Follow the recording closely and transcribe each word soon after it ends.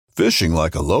Fishing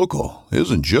like a local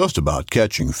isn't just about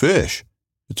catching fish.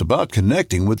 It's about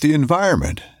connecting with the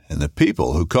environment and the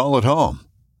people who call it home.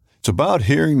 It's about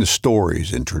hearing the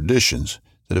stories and traditions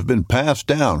that have been passed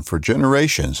down for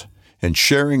generations and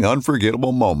sharing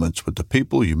unforgettable moments with the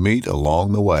people you meet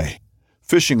along the way.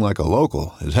 Fishing like a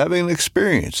local is having an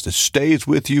experience that stays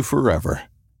with you forever.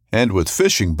 And with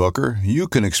Fishing Booker, you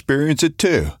can experience it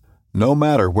too, no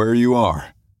matter where you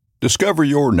are. Discover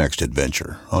your next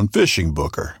adventure on Fishing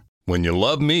Booker. When you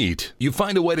love meat, you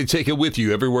find a way to take it with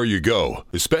you everywhere you go,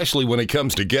 especially when it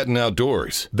comes to getting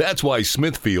outdoors. That's why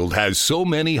Smithfield has so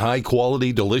many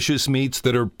high-quality, delicious meats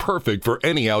that are perfect for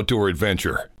any outdoor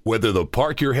adventure. Whether the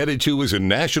park you're headed to is a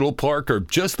national park or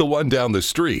just the one down the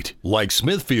street, like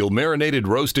Smithfield marinated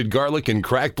roasted garlic and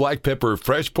cracked black pepper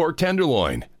fresh pork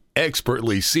tenderloin,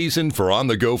 expertly seasoned for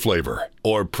on-the-go flavor,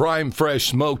 or prime fresh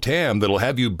smoked ham that'll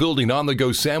have you building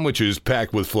on-the-go sandwiches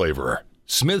packed with flavor.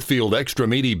 Smithfield extra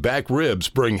meaty back ribs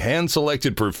bring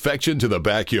hand-selected perfection to the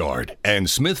backyard, and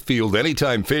Smithfield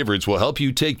Anytime Favorites will help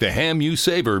you take the ham you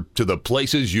savor to the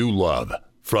places you love.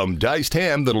 From diced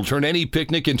ham that'll turn any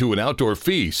picnic into an outdoor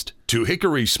feast, to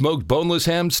hickory smoked boneless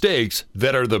ham steaks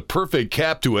that are the perfect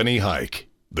cap to any hike.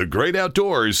 The great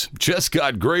outdoors just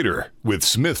got greater with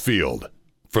Smithfield.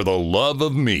 For the love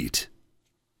of meat.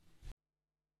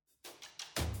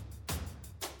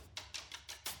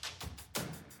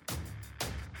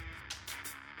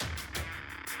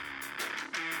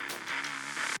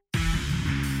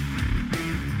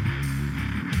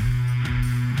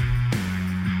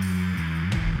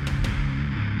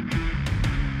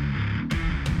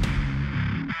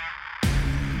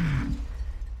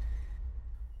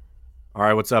 All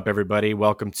right, what's up, everybody?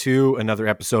 Welcome to another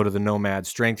episode of the Nomad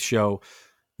Strength Show.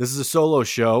 This is a solo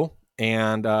show,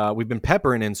 and we've been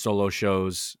peppering in solo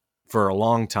shows for a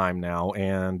long time now,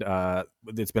 and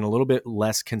it's been a little bit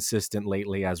less consistent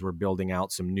lately as we're building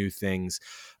out some new things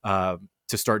to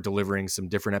start delivering some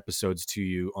different episodes to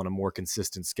you on a more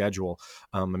consistent schedule.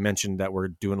 I mentioned that we're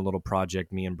doing a little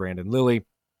project, me and Brandon Lilly,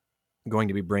 going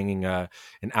to be bringing an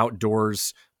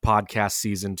outdoors podcast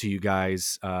season to you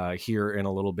guys here in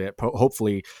a little bit.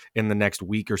 Hopefully in the next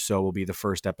week or so will be the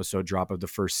first episode drop of the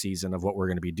first season of what we're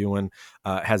going to be doing.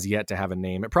 Has yet to have a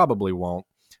name. It probably won't,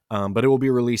 but it will be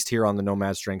released here on the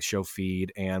Nomad Strength Show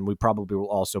feed, and we probably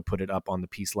will also put it up on the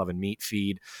Peace, Love, and Meat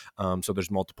feed. So there's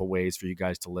multiple ways for you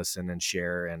guys to listen and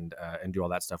share and do all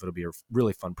that stuff. It'll be a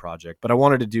really fun project. But I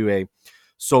wanted to do a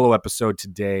solo episode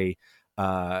today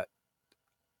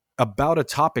about a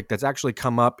topic that's actually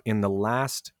come up in the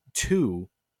last 2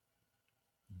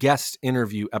 guest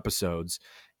interview episodes,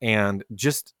 and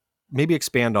just maybe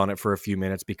expand on it for a few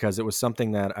minutes, because it was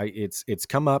something that it's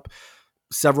come up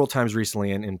several times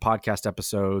recently in podcast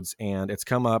episodes, and it's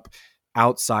come up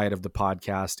outside of the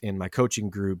podcast in my coaching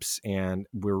groups, and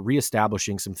we're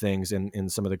reestablishing some things in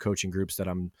some of the coaching groups that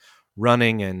I'm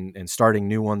running and starting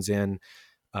new ones in,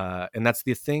 and that's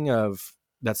the thing of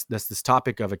that's this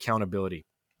topic of accountability.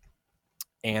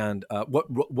 And what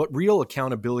real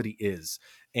accountability is,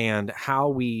 and how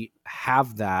we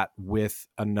have that with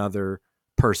another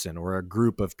person or a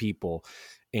group of people.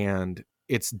 And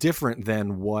it's different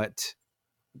than what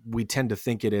we tend to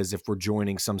think it is if we're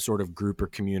joining some sort of group or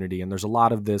community. And there's a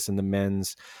lot of this in the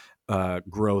men's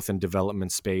growth and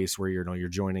development space, where you're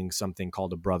joining something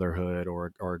called a brotherhood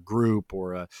or a group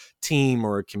or a team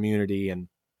or a community, and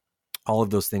all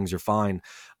of those things are fine.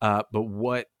 But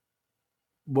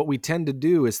what we tend to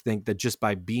do is think that just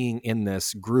by being in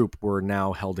this group, we're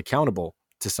now held accountable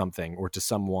to something or to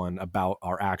someone about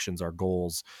our actions, our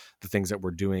goals, the things that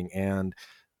we're doing. And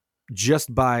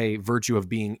just by virtue of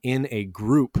being in a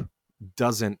group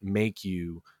doesn't make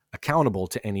you accountable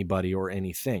to anybody or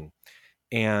anything.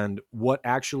 And what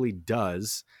actually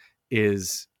does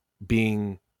is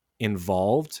being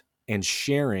involved and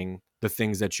sharing the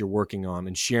things that you're working on,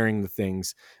 and sharing the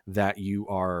things that you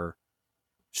are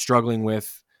struggling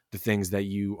with, the things that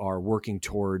you are working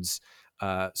towards,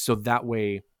 so that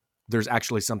way there's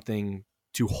actually something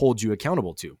to hold you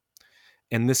accountable to.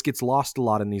 And this gets lost a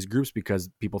lot in these groups, because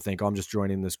people think, oh, I'm just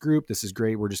joining this group, this is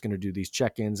great, we're just going to do these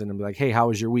check-ins, and I'm like, hey, how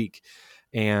was your week?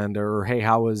 And or hey,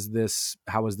 how is this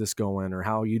going, or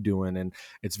how are you doing? And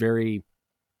it's very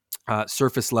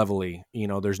surface levelly.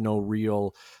 There's no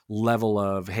real level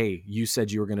of, hey, you said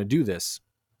you were going to do this,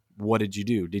 what did you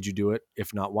do? Did you do it?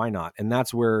 If not, why not? And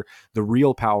that's where the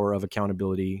real power of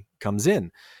accountability comes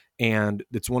in. And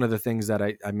it's one of the things that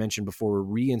I mentioned before.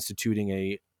 We're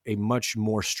reinstituting a much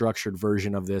more structured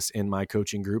version of this in my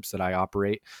coaching groups that I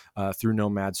operate through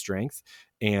Nomad Strength,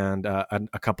 and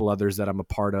a couple others that I'm a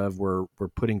part of. We're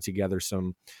putting together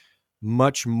some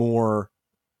much more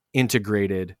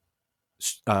integrated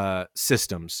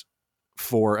systems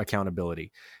for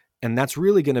accountability. And that's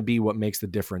really going to be what makes the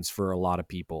difference for a lot of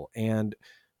people. And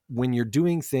when you're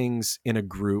doing things in a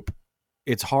group,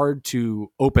 it's hard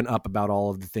to open up about all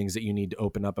of the things that you need to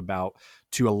open up about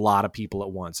to a lot of people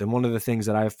at once. And one of the things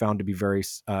that I've found to be very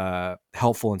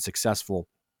helpful and successful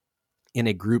in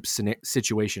a group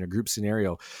situation, a group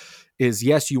scenario, is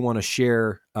yes, you want to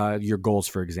share your goals,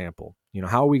 for example.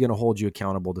 How are we going to hold you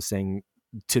accountable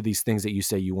to these things that you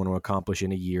say you want to accomplish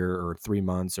in a year or 3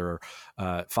 months or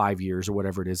 5 years or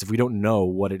whatever it is, if we don't know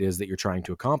what it is that you're trying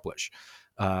to accomplish?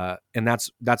 And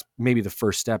that's maybe the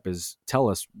first step, is tell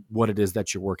us what it is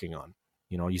that you're working on.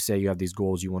 You say you have these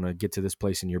goals, you want to get to this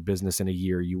place in your business in a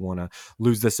year, you want to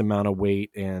lose this amount of weight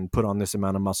and put on this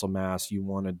amount of muscle mass, you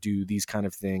want to do these kind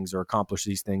of things or accomplish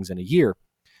these things in a year.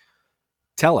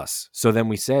 Tell us. So then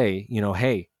we say,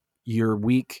 hey, your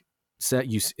week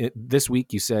this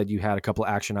week you said you had a couple of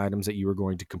action items that you were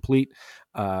going to complete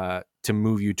to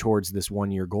move you towards this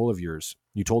 1 year goal of yours.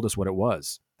 You told us what it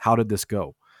was. How did this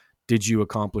go? Did you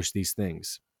accomplish these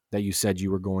things that you said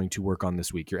you were going to work on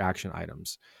this week, your action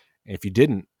items? If you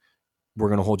didn't, we're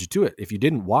going to hold you to it. If you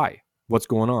didn't, why? What's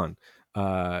going on?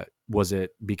 Was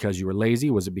it because you were lazy?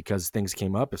 Was it because things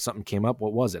came up? If something came up,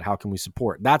 what was it? How can we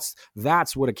support? That's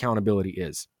what accountability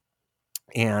is.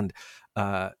 And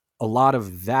a lot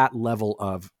of that level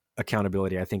of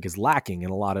accountability, I think, is lacking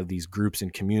in a lot of these groups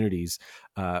and communities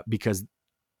because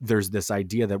there's this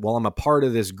idea that, well, I'm a part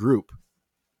of this group,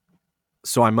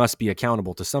 so I must be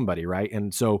accountable to somebody, right?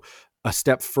 And so a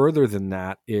step further than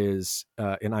that is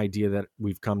an idea that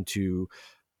we've come to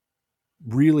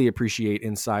really appreciate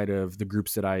inside of the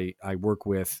groups that I work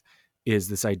with, is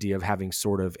this idea of having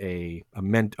sort of a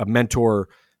mentor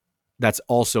that's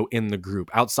also in the group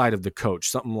outside of the coach,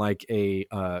 something like an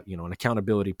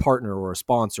accountability partner or a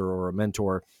sponsor or a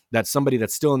mentor. That's somebody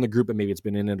that's still in the group, but maybe it's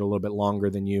been in it a little bit longer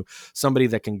than you, somebody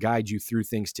that can guide you through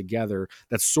things together.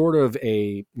 That's sort of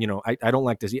I don't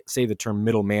like to say the term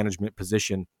middle management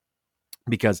position,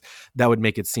 because that would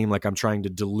make it seem like I'm trying to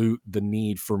dilute the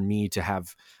need for me to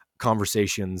have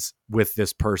conversations with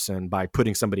this person by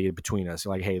putting somebody in between us.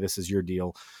 Like, hey, this is your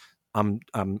deal. I'm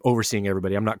overseeing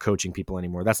everybody. I'm not coaching people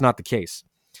anymore. That's not the case.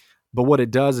 But what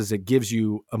it does is it gives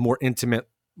you a more intimate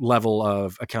level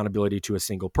of accountability to a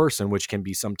single person, which can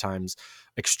be sometimes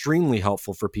extremely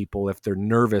helpful for people if they're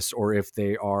nervous or if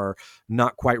they are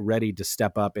not quite ready to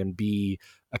step up and be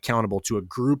accountable to a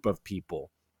group of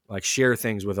people, like share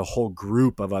things with a whole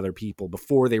group of other people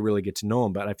before they really get to know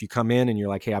them. But if you come in and you're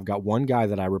like, hey, I've got one guy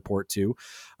that I report to,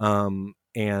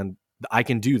 and I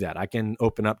can do that. I can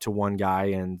open up to one guy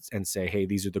and say, hey,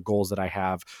 these are the goals that I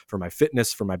have for my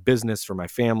fitness, for my business, for my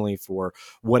family, for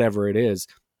whatever it is.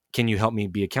 Can you help me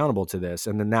be accountable to this?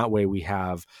 And then that way we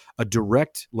have a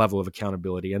direct level of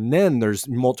accountability. And then there's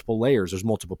multiple layers. There's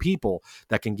multiple people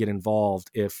that can get involved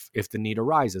if the need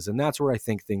arises. And that's where I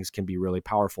think things can be really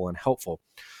powerful and helpful.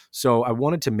 So I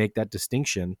wanted to make that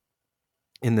distinction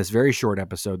in this very short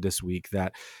episode this week,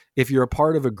 that if you're a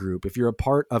part of a group, if you're a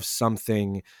part of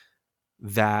something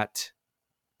that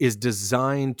is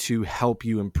designed to help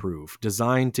you improve,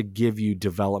 designed to give you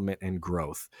development and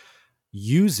growth,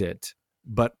 use it,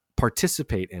 but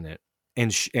participate in it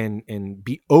and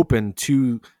be open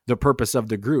to the purpose of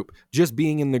the group. Just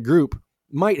being in the group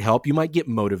might help. You might get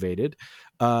motivated,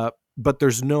 but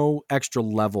there's no extra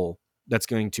level that's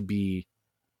going to be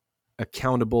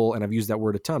accountable. And I've used that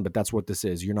word a ton, but that's what this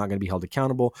is. You're not going to be held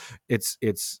accountable. It's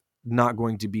not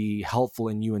going to be helpful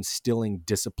in you instilling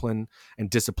discipline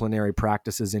and disciplinary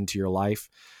practices into your life.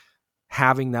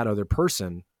 Having that other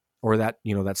person, or that,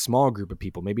 that small group of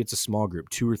people, maybe it's a small group,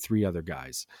 2 or 3 other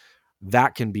guys,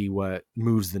 that can be what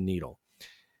moves the needle.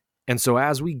 And so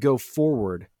as we go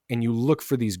forward and you look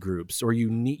for these groups, or you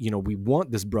need, we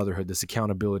want this brotherhood, this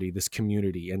accountability, this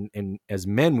community, and as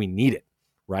men, we need it,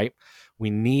 right? We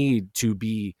need to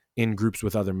be in groups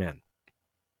with other men.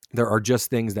 There are just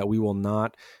things that we will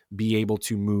not be able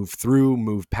to move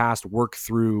past, work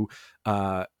through,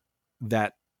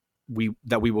 that we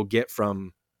will get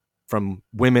from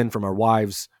women, from our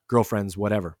wives, girlfriends,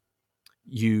 whatever.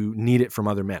 You need it from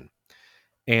other men.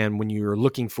 And when you're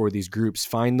looking for these groups,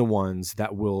 find the ones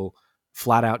that will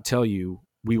flat out tell you,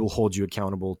 we will hold you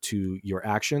accountable to your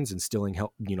actions, instilling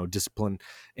discipline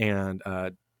and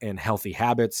healthy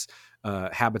habits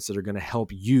that are going to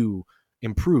help you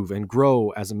improve and grow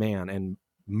as a man and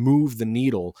move the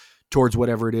needle towards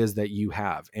whatever it is that you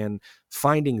have. And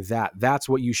finding that's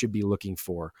what you should be looking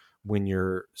for when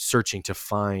you're searching to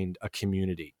find a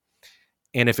community.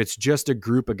 And if it's just a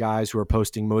group of guys who are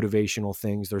posting motivational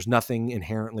things, there's nothing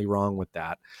inherently wrong with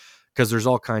that. because there's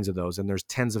all kinds of those, and there's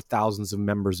tens of thousands of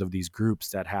members of these groups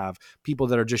that have people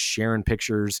that are just sharing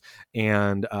pictures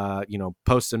and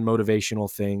posting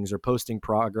motivational things or posting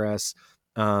progress.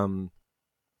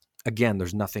 Again,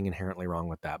 there's nothing inherently wrong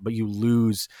with that, but you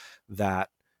lose that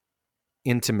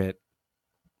intimate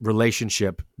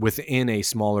relationship within a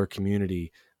smaller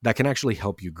community that can actually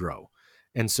help you grow.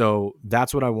 And so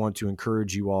that's what I want to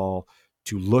encourage you all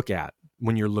to look at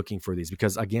when you're looking for these,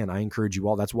 because again, I encourage you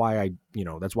all. That's why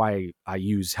I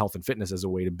use health and fitness as a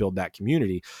way to build that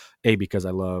community. Because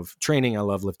I love training, I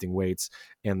love lifting weights,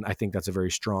 and I think that's a very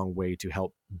strong way to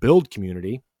help build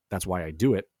community. That's why I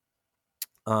do it.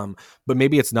 But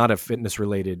maybe it's not a fitness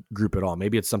related group at all.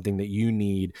 Maybe it's something that you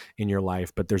need in your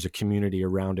life, but there's a community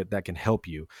around it that can help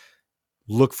you.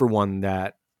 Look for one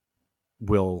that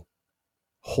will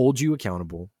hold you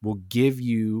accountable, will give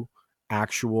you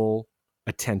actual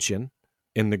attention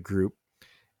in the group,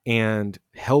 and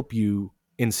help you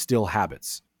instill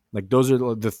habits. Like those are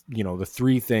the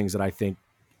three things that I think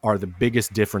are the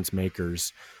biggest difference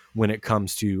makers when it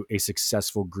comes to a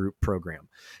successful group program.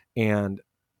 And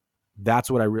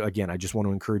that's what I just want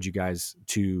to encourage you guys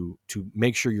to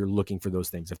make sure you're looking for those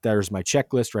things. If there's my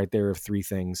checklist right there of 3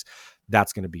 things,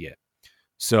 that's going to be it.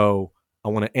 So I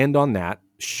want to end on that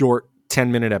short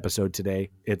 10-minute episode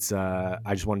today. It's I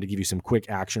just wanted to give you some quick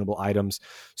actionable items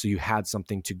so you had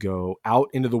something to go out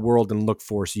into the world and look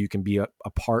for, so you can be a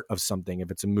part of something.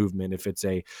 If it's a movement, if it's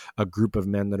a group of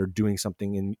men that are doing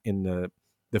something in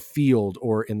the field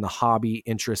or in the hobby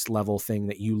interest level thing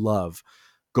that you love,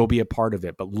 go be a part of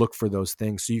it, but look for those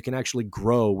things so you can actually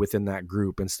grow within that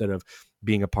group instead of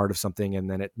being a part of something and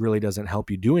then it really doesn't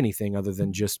help you do anything other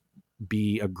than just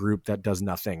be a group that does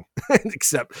nothing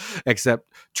except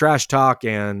trash talk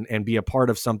and be a part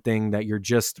of something that you're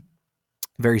just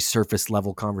very surface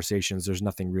level conversations. There's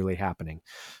nothing really happening.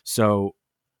 So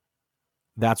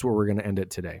that's where we're going to end it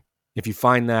today. If you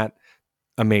find that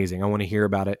amazing, I want to hear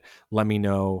about it. Let me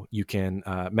know. You can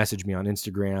message me on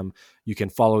Instagram. You can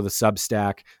follow the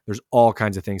Substack. There's all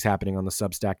kinds of things happening on the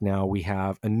Substack now. We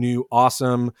have a new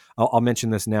awesome, I'll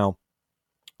mention this now,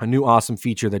 a new awesome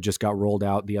feature that just got rolled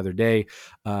out the other day.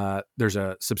 There's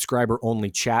a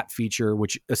subscriber-only chat feature,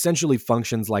 which essentially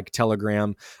functions like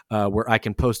Telegram, where I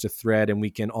can post a thread and we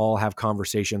can all have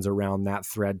conversations around that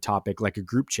thread topic like a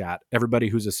group chat. Everybody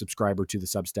who's a subscriber to the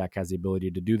Substack has the ability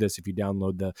to do this if you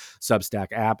download the Substack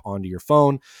app onto your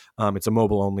phone. It's a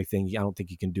mobile-only thing. I don't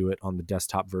think you can do it on the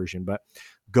desktop version, but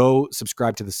go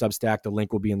subscribe to the Substack. The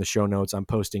link will be in the show notes. I'm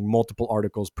posting multiple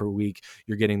articles per week.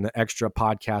 You're getting the extra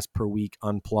podcast per week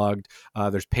unplugged.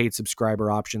 There's paid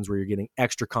subscriber options where you're getting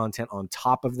extra content on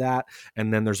top of that.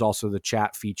 And then there's also the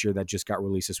chat feature that just got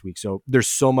released this week. So there's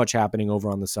so much happening over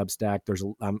on the Substack.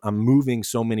 I'm moving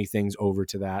so many things over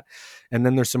to that. And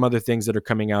then there's some other things that are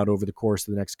coming out over the course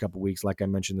of the next couple of weeks. Like I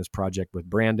mentioned, this project with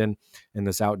Brandon and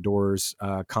this outdoors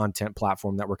content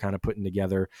platform that we're kind of putting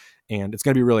together. And it's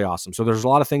going to be really awesome. So there's a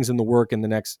lot of things in the works in the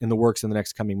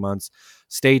next coming months.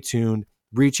 Stay tuned.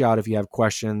 Reach out if you have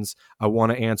questions. I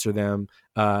want to answer them.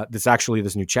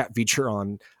 This new chat feature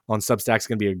on Substack is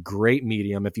going to be a great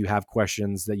medium if you have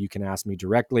questions that you can ask me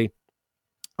directly.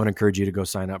 I would encourage you to go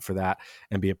sign up for that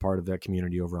and be a part of the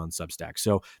community over on Substack.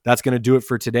 So that's going to do it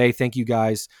for today. Thank you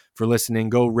guys for listening.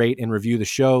 Go rate and review the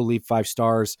show, leave 5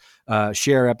 stars,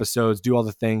 share episodes, do all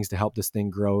the things to help this thing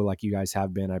grow like you guys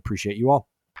have been. I appreciate you all.